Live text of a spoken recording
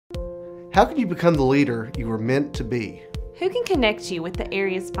How can you become the leader you were meant to be? Who can connect you with the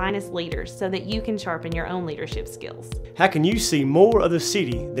area's finest leaders so that you can sharpen your own leadership skills? How can you see more of the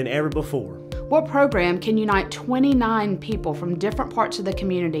city than ever before? What program can unite 29 people from different parts of the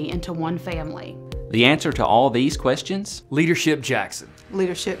community into one family? The answer to all these questions? Leadership Jackson.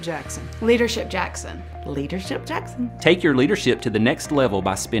 Leadership Jackson. Leadership Jackson. Leadership Jackson. Take your leadership to the next level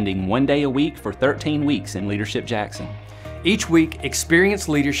by spending 1 day a week for 13 weeks in Leadership Jackson. Each week, experienced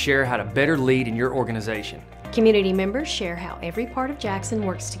leaders share how to better lead in your organization. Community members share how every part of Jackson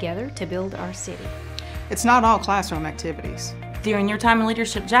works together to build our city. It's not all classroom activities. During your time in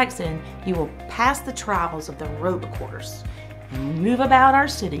Leadership Jackson, you will pass the trials of the rope course and move about our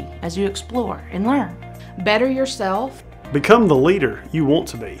city as you explore and learn. Better yourself. Become the leader you want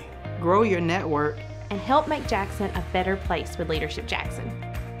to be. Grow your network. And help make Jackson a better place with Leadership Jackson.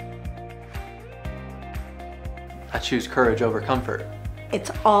 I choose courage over comfort.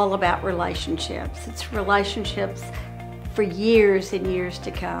 It's all about relationships. It's relationships for years and years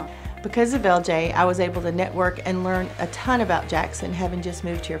to come. Because of LJ, I was able to network and learn a ton about Jackson, having just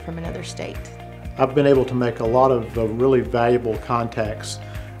moved here from another state. I've been able to make a lot of really valuable contacts,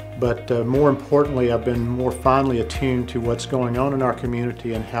 but more importantly, I've been more finely attuned to what's going on in our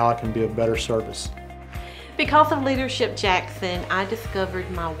community and how I can be of better service. Because of Leadership Jackson, I discovered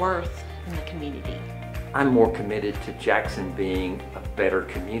my worth in the community. I'm more committed to Jackson being a better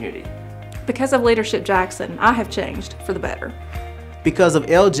community. Because of Leadership Jackson, I have changed for the better. Because of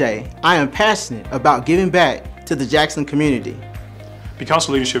LJ, I am passionate about giving back to the Jackson community. Because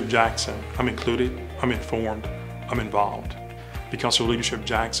of Leadership Jackson, I'm included, I'm informed, I'm involved. Because of Leadership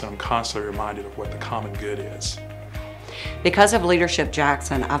Jackson, I'm constantly reminded of what the common good is. Because of Leadership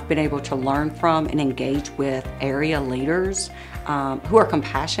Jackson, I've been able to learn from and engage with area leaders who are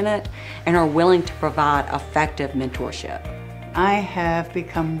compassionate and are willing to provide effective mentorship. I have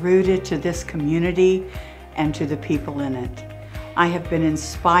become rooted to this community and to the people in it. I have been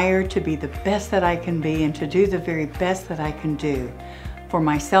inspired to be the best that I can be and to do the very best that I can do for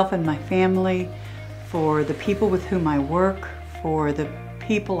myself and my family, for the people with whom I work, for the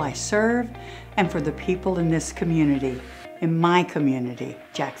people I serve, and for the people in this community, in my community,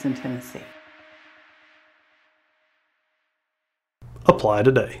 Jackson, Tennessee. Apply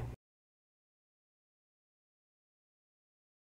today.